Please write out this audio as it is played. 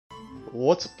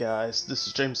What's up guys, this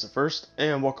is Jamezthefirst,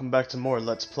 and welcome back to more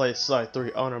Let's Play Sly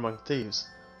 3 Honor Among Thieves.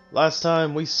 Last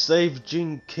time we saved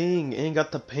Jing King and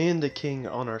got the Panda King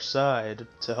on our side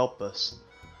to help us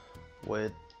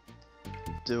with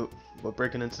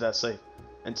breaking into that safe.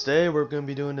 And today we're going to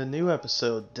be doing a new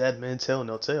episode, Dead Man Tell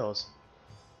No Tales.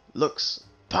 Looks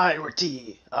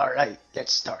piratey. Alright,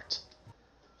 let's start.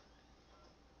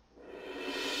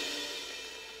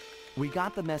 We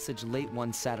got the message late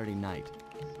one Saturday night.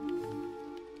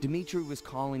 Dimitri was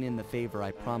calling in the favor I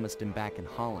promised him back in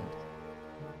Holland.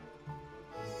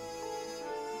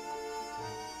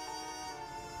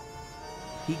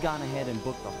 He gone ahead and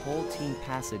booked the whole team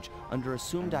passage under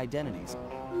assumed identities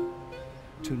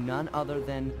to none other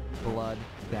than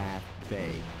Bloodbath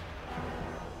Bay.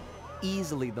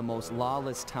 Easily the most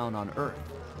lawless town on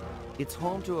Earth. It's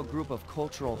home to a group of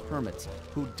cultural hermits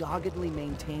who doggedly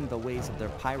maintain the ways of their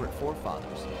pirate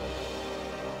forefathers.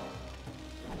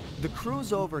 The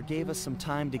cruise over gave us some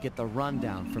time to get the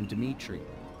rundown from Dimitri.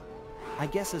 I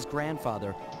guess his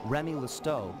grandfather, Remy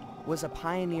Lestow, was a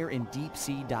pioneer in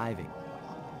deep-sea diving.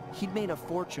 He'd made a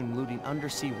fortune looting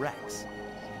undersea wrecks.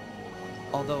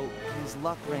 Although his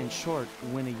luck ran short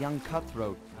when a young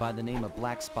cutthroat by the name of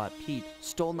Black Spot Pete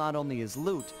stole not only his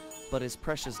loot, but his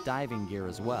precious diving gear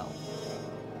as well.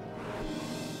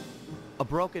 A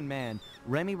broken man,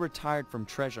 Remy retired from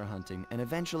treasure hunting and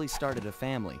eventually started a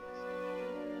family.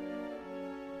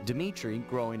 Dimitri,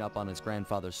 growing up on his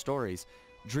grandfather's stories,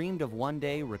 dreamed of one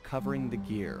day recovering the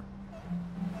gear.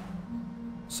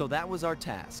 So that was our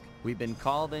task. We've been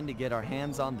called in to get our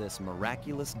hands on this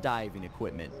miraculous diving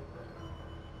equipment.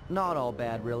 Not all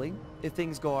bad, really. If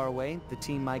things go our way, the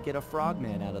team might get a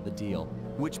frogman out of the deal,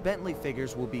 which Bentley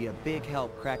figures will be a big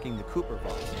help cracking the Cooper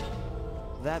vault.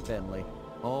 That Bentley,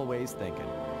 always thinking.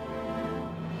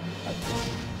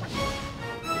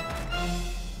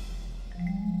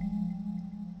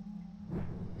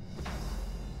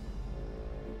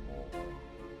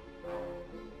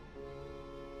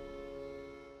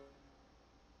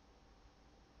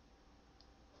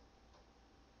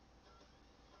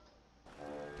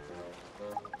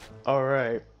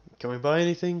 Alright, can we buy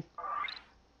anything?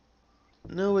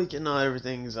 No, we cannot.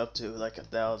 Everything's up to like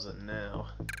 1,000 now.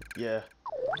 Yeah.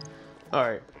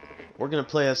 Alright, we're gonna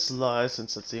play as Sly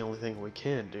since that's the only thing we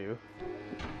can do.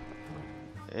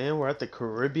 And we're at the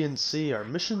Caribbean Sea. Our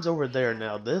mission's over there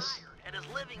now. This? And is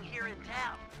living here in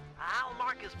town. I'll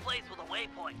mark his place with a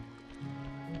waypoint.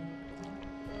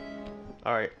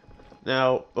 Alright,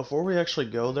 now before we actually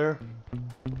go there,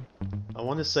 I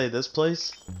want to say this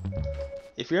place.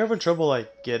 If you're having trouble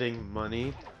like getting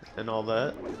money and all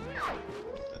that,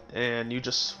 and you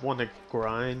just want to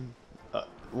grind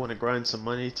some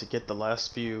money to get the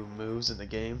last few moves in the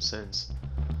game, since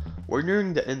we're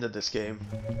nearing the end of this game,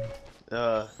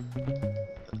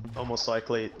 almost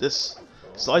likely this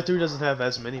Sly 3 doesn't have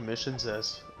as many missions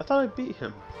as I thought I beat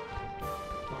him.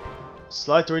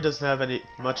 Sly 3 doesn't have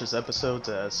much as episodes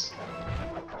as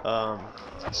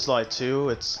Sly 2.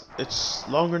 It's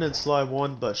longer than Sly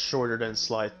 1 but shorter than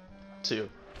Sly 2.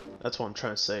 That's what I'm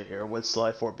trying to say here, with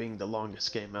Sly 4 being the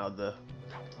longest game out of the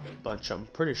bunch. I'm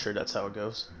pretty sure that's how it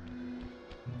goes.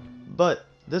 But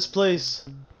this place,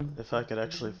 if I could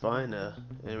actually find a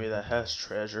enemy that has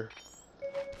treasure,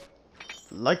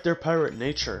 like their pirate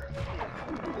nature,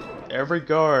 every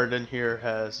guard in here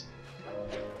has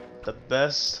the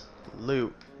best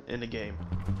loot in the game.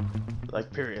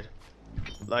 Like, period.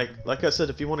 Like I said,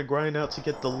 if you want to grind out to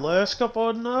get the last couple,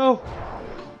 oh no!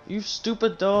 You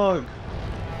stupid dog!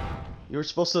 You were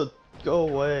supposed to go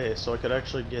away so I could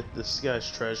actually get this guy's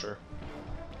treasure.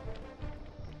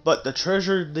 But the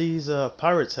treasure these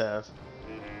pirates have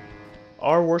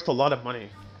are worth a lot of money.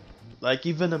 Like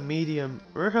even a medium,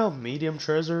 remember how medium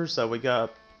treasures that we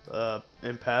got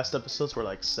in past episodes were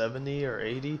like 70 or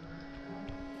 80?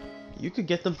 You could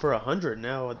get them for 100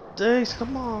 nowadays.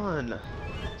 Come on!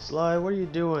 Sly, what are you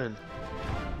doing?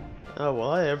 Oh,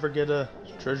 will I ever get a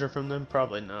treasure from them?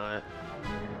 Probably not.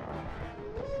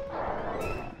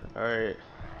 Alright.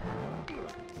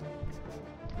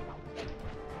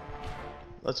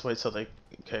 Let's wait till they...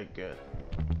 Okay, good.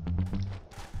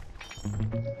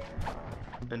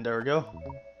 And there we go.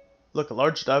 Look, a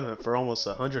large diamond for almost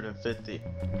 150.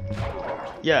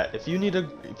 Yeah, if you need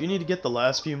to get the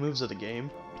last few moves of the game,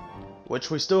 which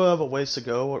we still have a ways to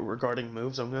go regarding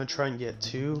moves. I'm going to try and get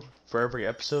 2 for every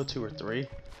episode, 2 or 3.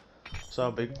 So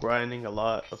I'll be grinding a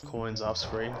lot of coins off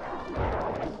screen.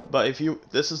 But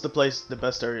this is the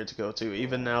best area to go to,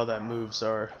 even now that moves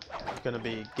are going to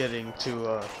be getting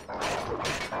to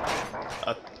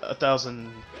 1,000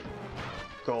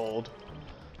 gold.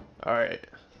 Alright,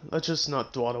 let's just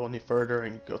not dawdle any further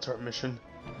and go to our mission.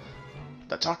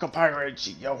 The taco pirates,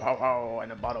 yo ho ho,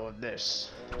 and a bottle of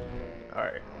this.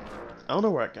 Alright. I don't know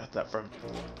where I got that from.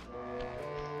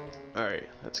 Alright,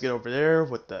 let's get over there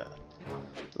with the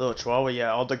little chihuahua.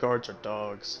 Yeah, all the guards are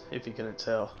dogs, if you couldn't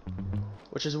tell.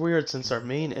 Which is weird since our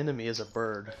main enemy is a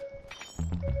bird.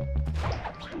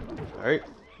 Alright,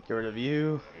 get rid of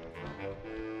you.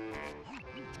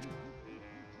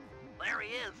 There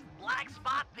he is, Black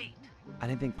Spot Pete. I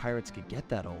didn't think pirates could get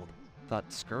that old.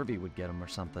 Thought scurvy would get them or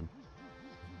something.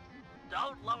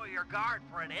 Don't lower your guard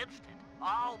for an instant.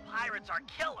 All pirates are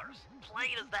killers,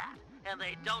 plain as that. And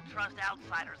they don't trust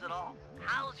outsiders at all.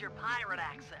 How's your pirate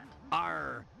accent?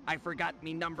 Arr, I forgot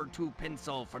me number 2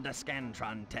 pencil for the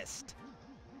Scantron test.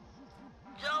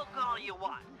 Joke all you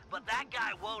want, but that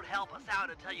guy won't help us out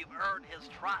until you've earned his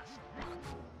trust.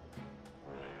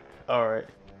 Alright.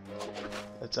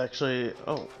 It's actually...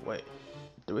 Oh, wait.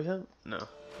 Do we have... No.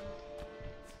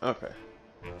 Okay.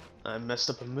 I messed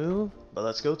up a move, but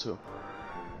let's go to him.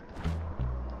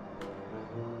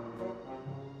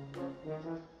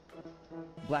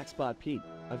 Black Spot Pete,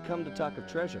 I've come to talk of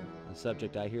treasure, a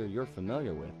subject I hear you're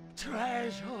familiar with.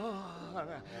 Treasure!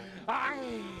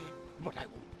 Aye! But I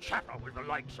won't chatter with the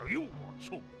likes of you on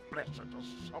so blessed a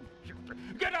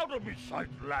subject. Get out of my sight,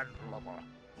 landlubber!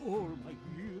 All my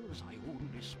years I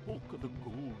only spoke of the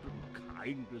golden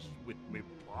kindness with me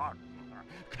partner.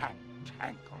 Can't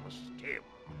tackle a stem.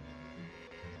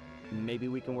 Maybe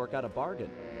we can work out a bargain.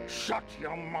 Shut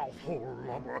your mouth, hole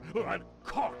lubber, and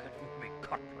cork it with me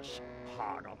cutlass.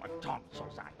 Hard on my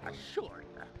tonsils, I assure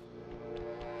you.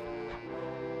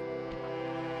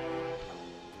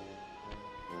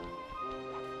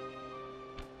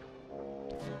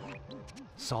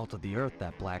 Salt of the earth,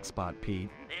 that Black Spot Pete.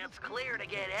 It's clear to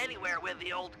get anywhere with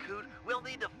the old coot, we'll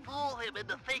need to fool him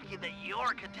into thinking that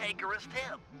you're cantankerous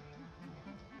Tim.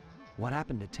 What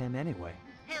happened to Tim anyway?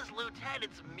 His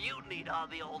lieutenants mutinied on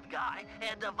the old guy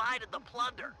and divided the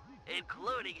plunder,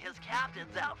 including his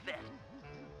captain's outfit.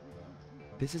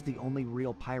 This is the only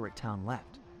real pirate town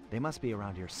left. They must be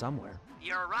around here somewhere.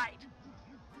 You're right.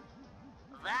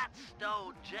 That's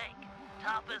Stone Jake,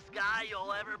 toughest guy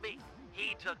you'll ever meet.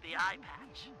 He took the eye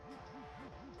patch.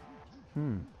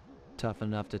 Tough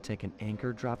enough to take an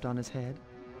anchor dropped on his head?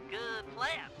 Good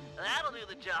plan. That'll do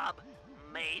the job,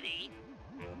 matey.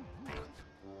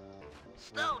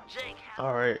 Stone Jake has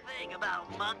a thing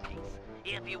about monkeys.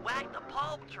 If you whack the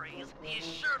palm trees, he's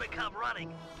sure to come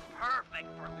running. Perfect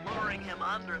for luring him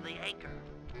under the anchor.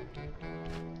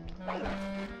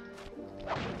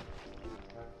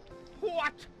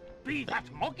 What? Be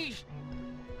that monkeys?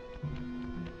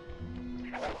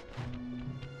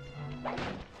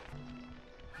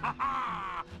 Ha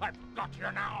ha! I've got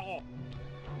you now!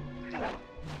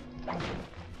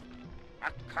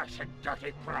 Accursed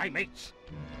dirty primates!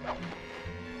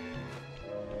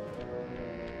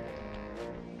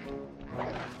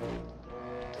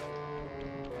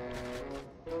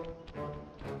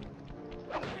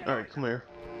 Alright, come here.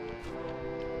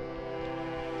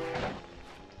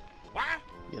 What?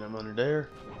 Get him under there.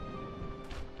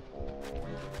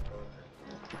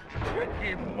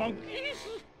 Tricky monkeys?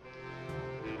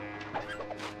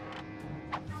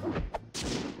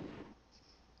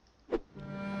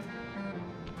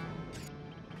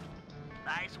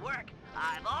 Nice work.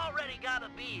 I've already got a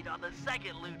bead on the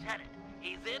second lieutenant.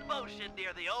 He's in motion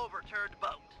near the overturned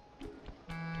boat.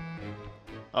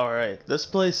 Alright, this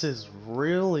place is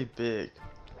really big.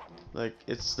 Like,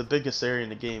 it's the biggest area in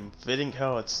the game, fitting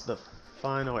how it's the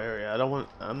final area.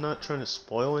 I'm not trying to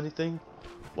spoil anything.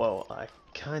 Well, I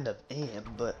kind of am,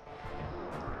 but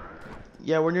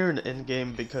yeah, we're near an end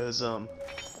game because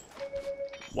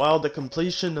while the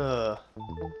completion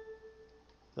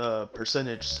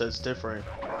percentage says different,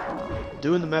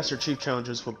 doing the Master Chief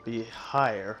challenges will be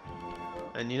higher.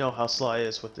 And you know how Sly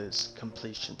is with his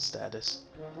completion status.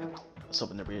 I was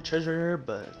hoping there'd be a treasure here,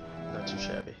 but not too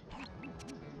shabby.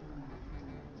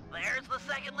 There's the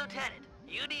second lieutenant.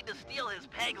 You need to steal his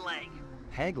peg leg.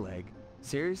 Peg leg?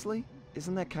 Seriously?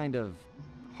 Isn't that kind of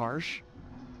harsh?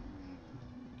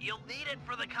 You'll need it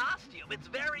for the costume. It's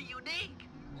very unique.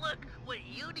 Look, what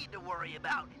you need to worry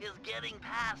about is getting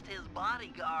past his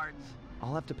bodyguards.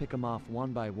 I'll have to pick them off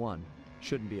one by one.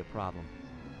 Shouldn't be a problem.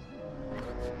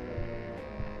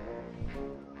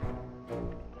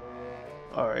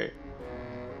 Alright.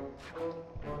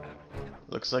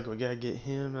 Looks like we gotta get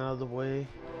him out of the way.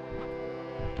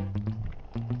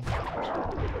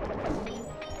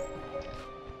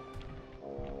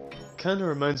 Kinda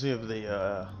reminds me of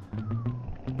the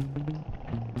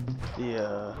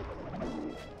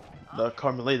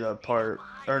Carmelita part,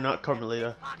 or not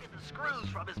Carmelita, Pocket the screws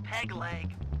from his peg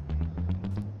leg.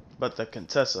 but the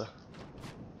Contessa.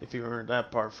 If you learned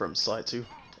that part from Slide 2.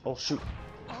 Oh shoot.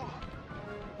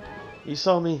 He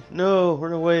saw me. No,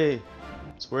 run away.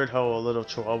 It's weird how a little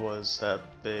chihuahua is that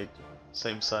big.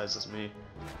 Same size as me.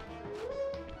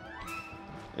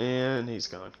 And he's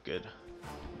gone. Good.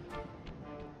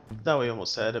 Thought we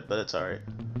almost had it, but it's alright.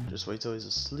 Just wait till he's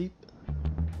asleep.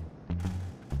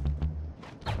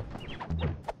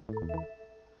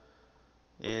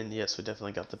 And yes, we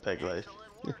definitely got the peg leg.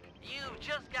 Excellent work. You've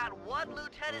just got one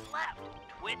lieutenant left.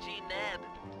 Twitchy Ned.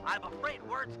 I'm afraid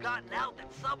word's gotten out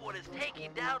that someone is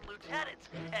taking down lieutenants,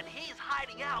 and he's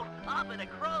hiding out up in a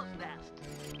crow's nest.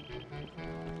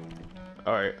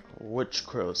 Alright, which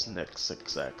crow's next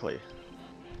exactly?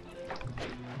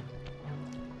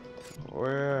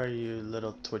 Where are you,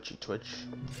 little twitchy twitch?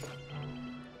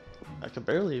 I can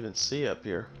barely even see up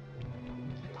here.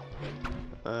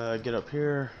 Get up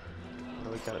here.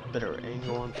 We got a better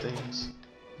angle on things.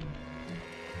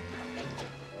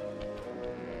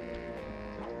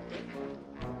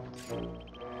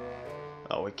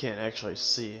 Oh, we can't actually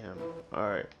see him.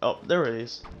 Alright. Oh, there he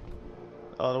is.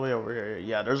 All the way over here.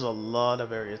 Yeah, there's a lot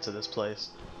of area to this place.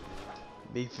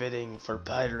 Befitting for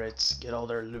pirates. Get all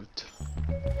their loot.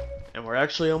 And we're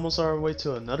actually almost on our way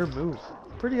to another move.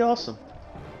 Pretty awesome.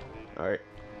 Alright.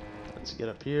 Let's get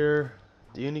up here.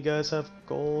 Do any guys have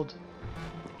gold?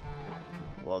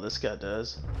 Well, this guy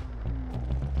does.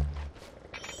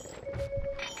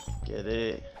 Get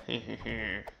it.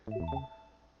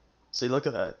 See, look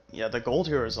at that. Yeah, the gold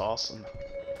here is awesome.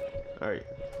 Alright.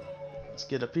 Let's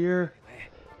get up here.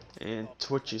 And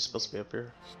Twitchy's supposed to be up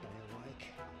here. Stay awake.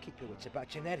 Keep your wits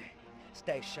about you, Ned.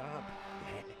 Stay sharp.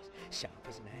 Sharp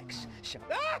as an axe.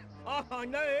 Sharp. Ah! I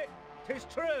know it. 'Tis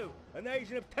true. An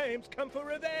Asian of Thames come for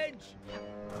revenge.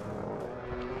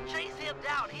 Chase him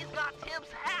down. He's got Tim's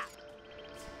hat.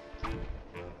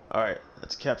 Alright,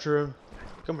 let's capture him.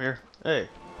 Come here. Hey.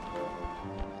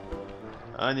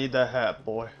 I need that hat,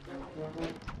 boy.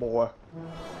 Boy.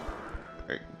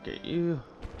 Alright, get you.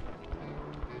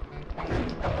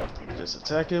 Just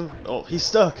attack him. Oh, he's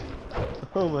stuck.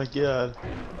 Oh my god.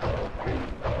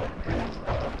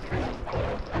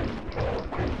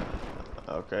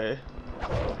 Okay.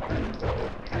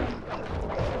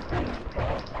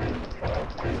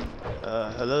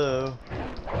 Hello.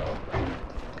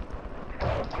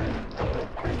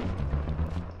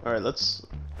 Alright, let's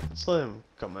let him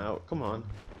come out. Come on.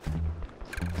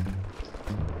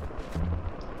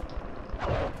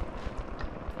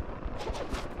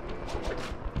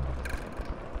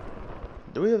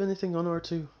 Do we have anything on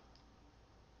R2?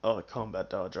 Oh, the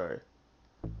combat dodge, alright.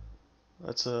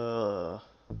 Let's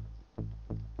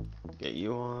get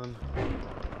you on.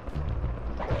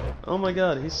 Oh my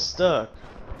god, he's stuck.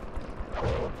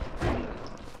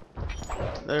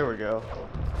 There we go.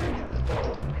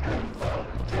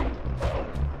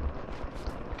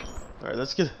 Alright,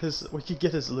 let's get his, we could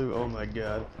get his loot, oh my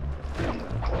god.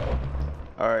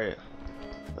 Alright.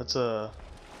 Let's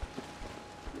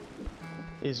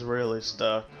he's really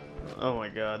stuck. Oh my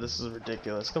god, this is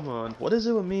ridiculous. Come on. What is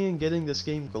it with me and getting this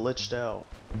game glitched out?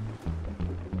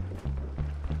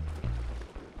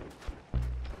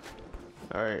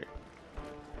 Alright.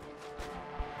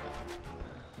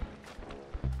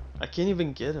 I can't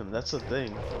even get him, that's the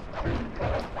thing.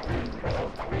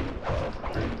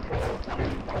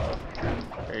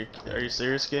 Are you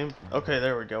serious, game? Okay,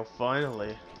 there we go,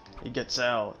 finally. He gets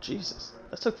out. Jesus,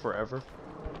 that took forever.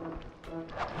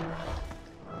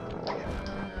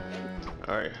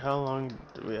 Alright, how long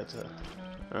do we have to...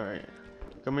 Alright.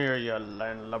 Come here, you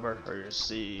landlubber, or you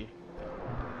sea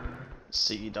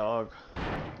dog.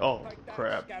 Oh,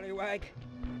 crap.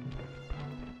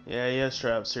 Yeah, he has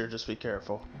traps here, just be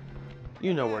careful.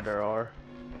 You know where there are.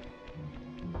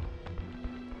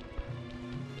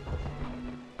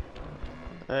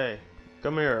 Hey,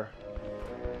 come here.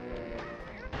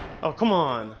 Oh, come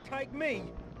on. Take me.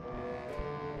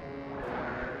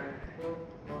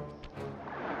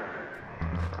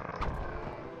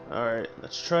 Alright,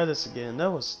 let's try this again.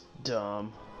 That was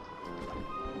dumb.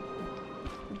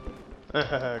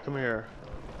 Come here.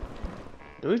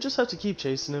 Do we just have to keep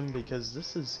chasing him? Because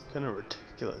this is kind of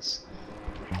ridiculous.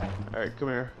 Alright, come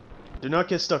here. Do not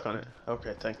get stuck on it.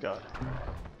 Okay, thank God.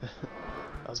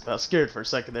 I was about scared for a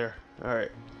second there.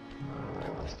 Alright.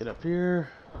 Let's get up here.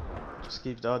 Just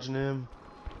keep dodging him.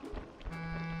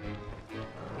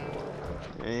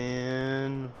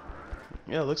 And...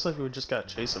 yeah, it looks like we just got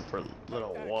chasing for a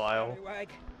little while.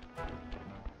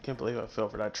 Can't believe I fell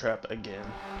for that trap again.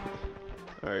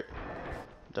 Alright.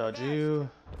 Dodge you.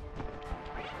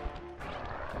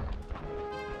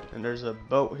 And there's a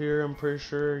boat here, I'm pretty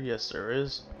sure. Yes, there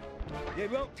is. You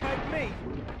won't take me.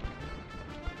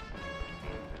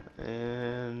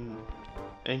 And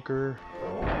anchor.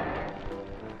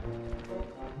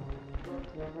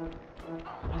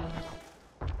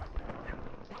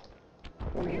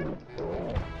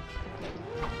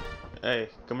 Hey,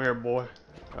 come here, boy.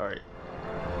 Alright.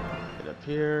 Get up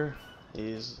here.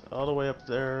 He's all the way up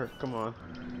there. Come on.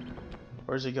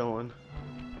 Where's he going?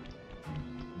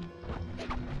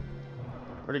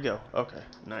 Where'd he go? Okay,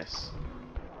 nice.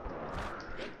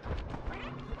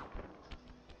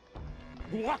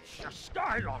 Watch the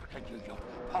skylarking, you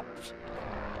pups.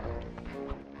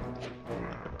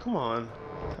 Come on.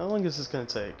 How long is this gonna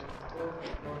take?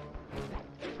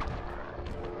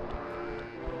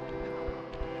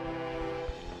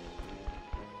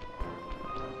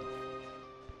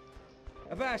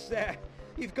 Avast there.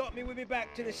 You've got me with me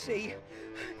back to the sea.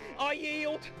 I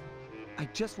yield. I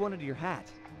just wanted your hat.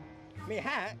 Me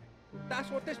hat? That's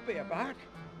what this be about.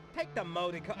 Take the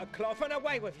modicum of cloth and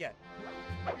away with you.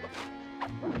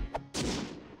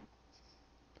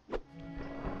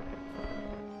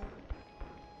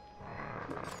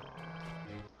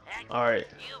 Alright.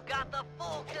 You've got the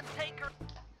full container.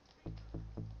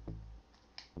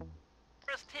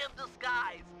 Tim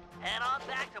disguise. Head on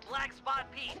back to Black Spot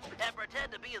Pete and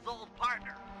pretend to be his old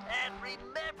partner. And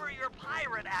remember your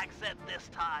pirate accent this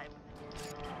time.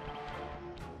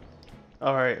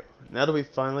 Alright. Now that we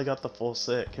finally got the full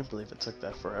set, I can't believe it took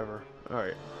that forever.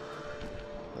 Alright.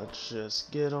 Let's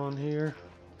just get on here.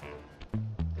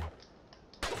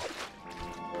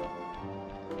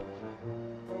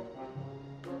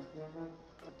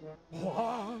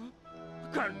 What?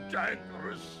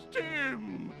 Cantankerous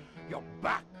Tim! You're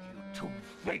back, you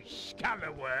two-faced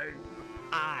scallawag!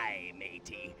 Aye,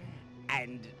 matey.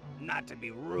 And not to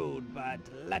be rude, but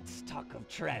let's talk of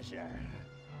treasure.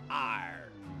 Arr.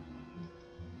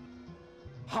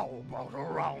 How about a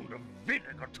round of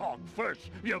vinegar talk first,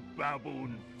 you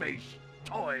baboon-faced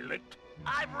toilet?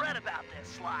 I've read about this,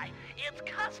 Sly. It's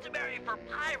customary for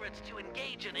pirates to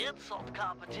engage in insult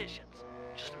competitions.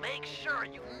 Just make sure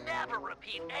you never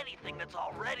repeat anything that's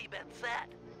already been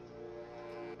said.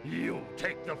 You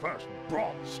take the first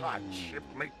broadside,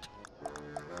 shipmate.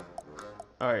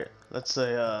 Alright, let's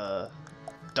say,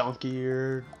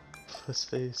 donkey-eared,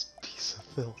 puss-faced piece of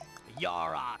filth. You're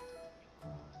a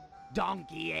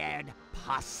donkey-eared,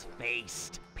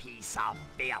 pus-faced piece of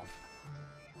filth.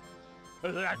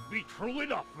 That be true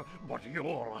enough, but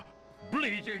you're a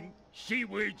bleeding,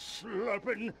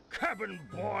 seaweed-slurping cabin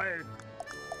boy.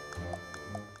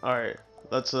 Alright,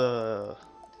 let's,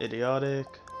 idiotic,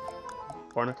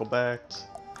 barnacle-backed,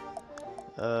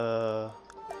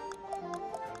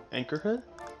 anchorhead?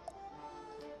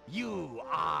 You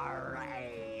are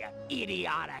a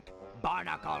idiotic,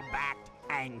 barnacle-backed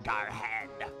anchorhead.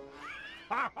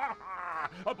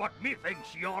 But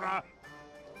methinks you're a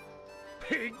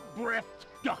pig-breathed,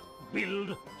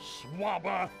 duck-billed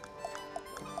swabber.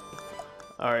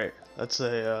 Alright, let's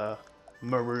say,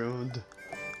 marooned,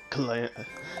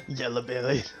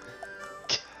 yellow-bellied,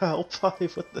 cow pie,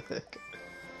 what the heck?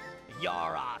 You're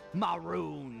a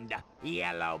marooned,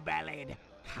 yellow-bellied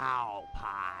cow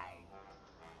pie.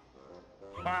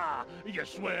 Ah, you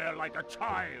swear like a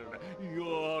child.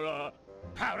 You're a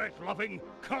parrot-loving,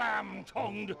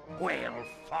 clam-tongued whale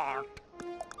fart.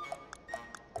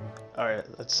 Alright,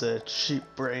 let's say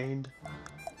sheep-brained,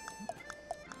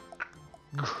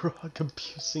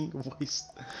 grog-abusing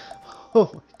waste. Oh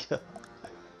my god.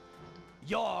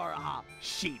 You're a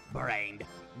sheep-brained,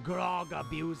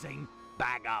 grog-abusing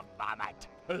bag of vomit.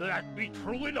 That be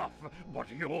true enough, but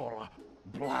you're a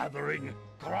blathering,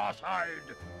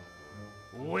 cross-eyed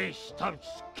waste of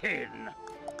skin.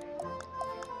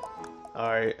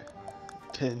 Alright,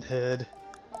 pinhead,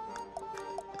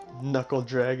 knuckle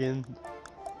dragon,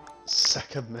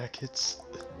 sack of maggots.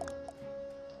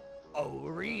 Oh,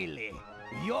 really?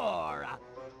 You're a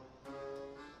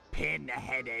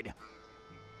pin-headed,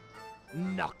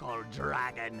 knuckle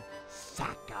dragon,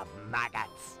 sack of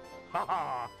maggots. Ha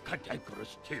ha!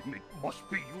 Cantankerous Tim, it must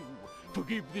be you.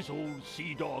 Forgive this old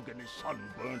sea dog and his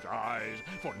sunburnt eyes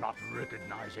for not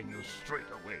recognizing you straight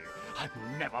away. I've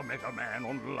never met a man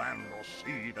on land or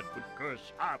sea that could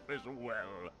curse half as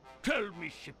well. Tell me,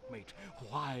 shipmate,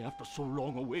 why after so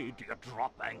long away do you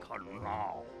drop anchor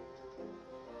now?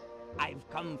 I've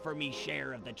come for me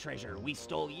share of the treasure we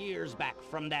stole years back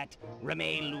from that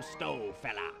Remain Lousteau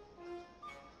fella.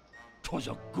 'Twas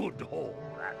a good haul,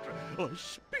 that. I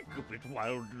speak of it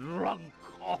while drunk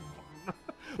often.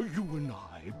 You and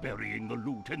I burying the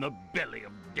loot in the belly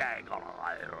of Dagger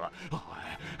Isle.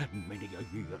 Aye, and many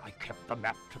a year I kept the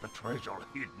map to the treasure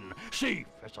hidden, safe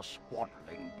as a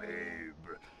swaddling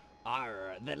babe.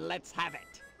 Then let's have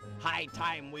it. High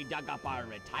time we dug up our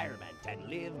retirement and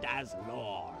lived as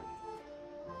lords.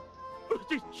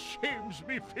 It shames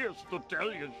me fierce to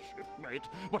tell you, shipmate,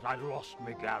 but I lost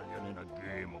my galleon in a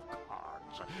game of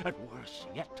cards. And worse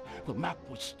yet, the map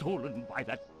was stolen by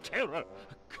that terror,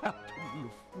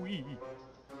 Captain Lefouille.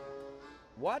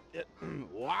 What?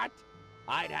 What?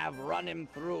 I'd have run him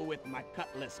through with my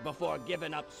cutlass before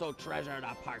giving up so treasured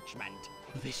a parchment.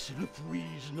 This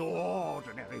Lefouille's no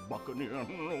ordinary buccaneer,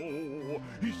 no.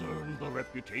 He's earned the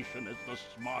reputation as the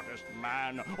smartest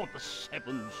man on the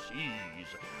 7 seas.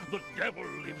 The devil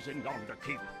lives in yonder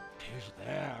keep. 'Tis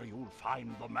there you'll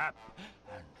find the map,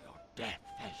 and your death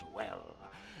as well.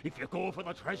 If you go for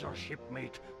the treasure,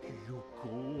 shipmate, you go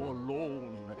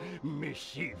alone. My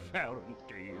seafaring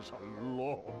days are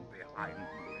long behind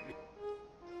me.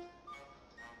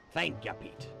 Thank you,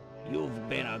 Pete. You've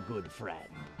been a good friend.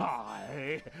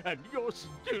 Aye, and you're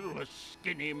still a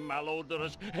skinny,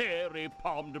 malodorous,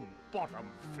 hairy-palmed bottom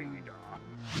feeder.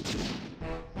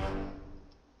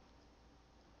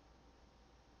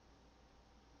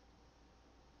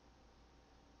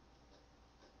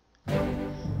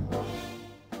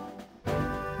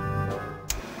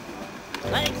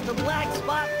 Thanks to Black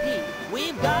Spot Pete,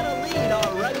 we've got a lead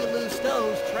on Remy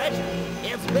Lousteau's treasure.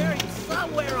 It's buried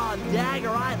somewhere on Dagger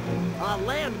Island, a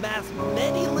landmass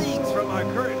many leagues from our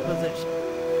current position.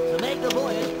 To make the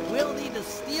voyage, we'll need to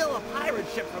steal a pirate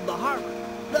ship from the harbor.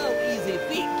 No easy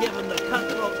feat given the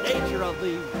cutthroat nature of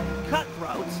the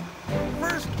cutthroats.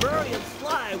 First, Murray and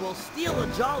Sly will steal a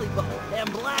jolly boat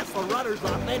and blast the rudders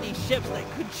off any ships that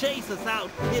could chase us out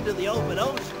into the open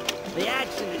ocean. The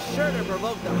action is sure to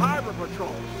provoke the harbor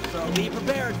patrol, so be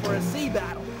prepared for a sea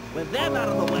battle. With them out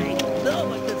of the way, no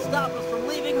one can stop us from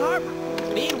leaving harbor.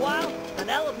 Meanwhile,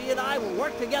 Penelope and I will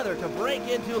work together to break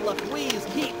into Lefouille's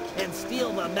keep and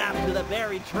steal the map to the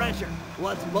buried treasure.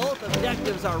 Once both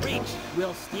objectives are reached,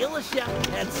 we'll steal a ship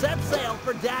and set sail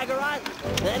for Dagger Island.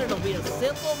 Then it'll be a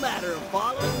simple matter of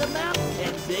following the map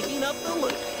and digging up the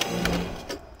loot.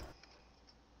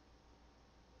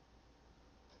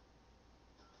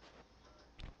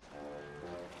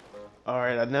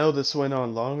 Alright, I know this went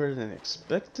on longer than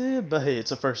expected, but hey,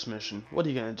 it's a first mission. What are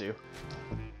you gonna do?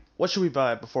 What should we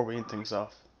buy before we end things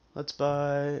off? Let's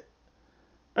buy...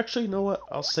 Actually, you know what?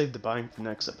 I'll save the buying for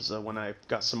next episode when I've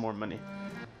got some more money.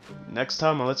 Next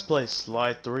time on Let's Play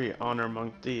Sly 3, Honor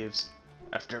Among Thieves.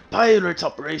 After Pirate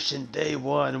Operation Day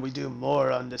 1, we do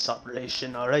more on this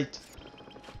operation, alright?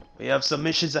 We have some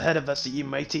missions ahead of us, you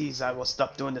mateys. I will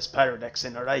stop doing this pirate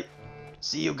accent, alright?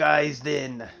 See you guys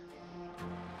then.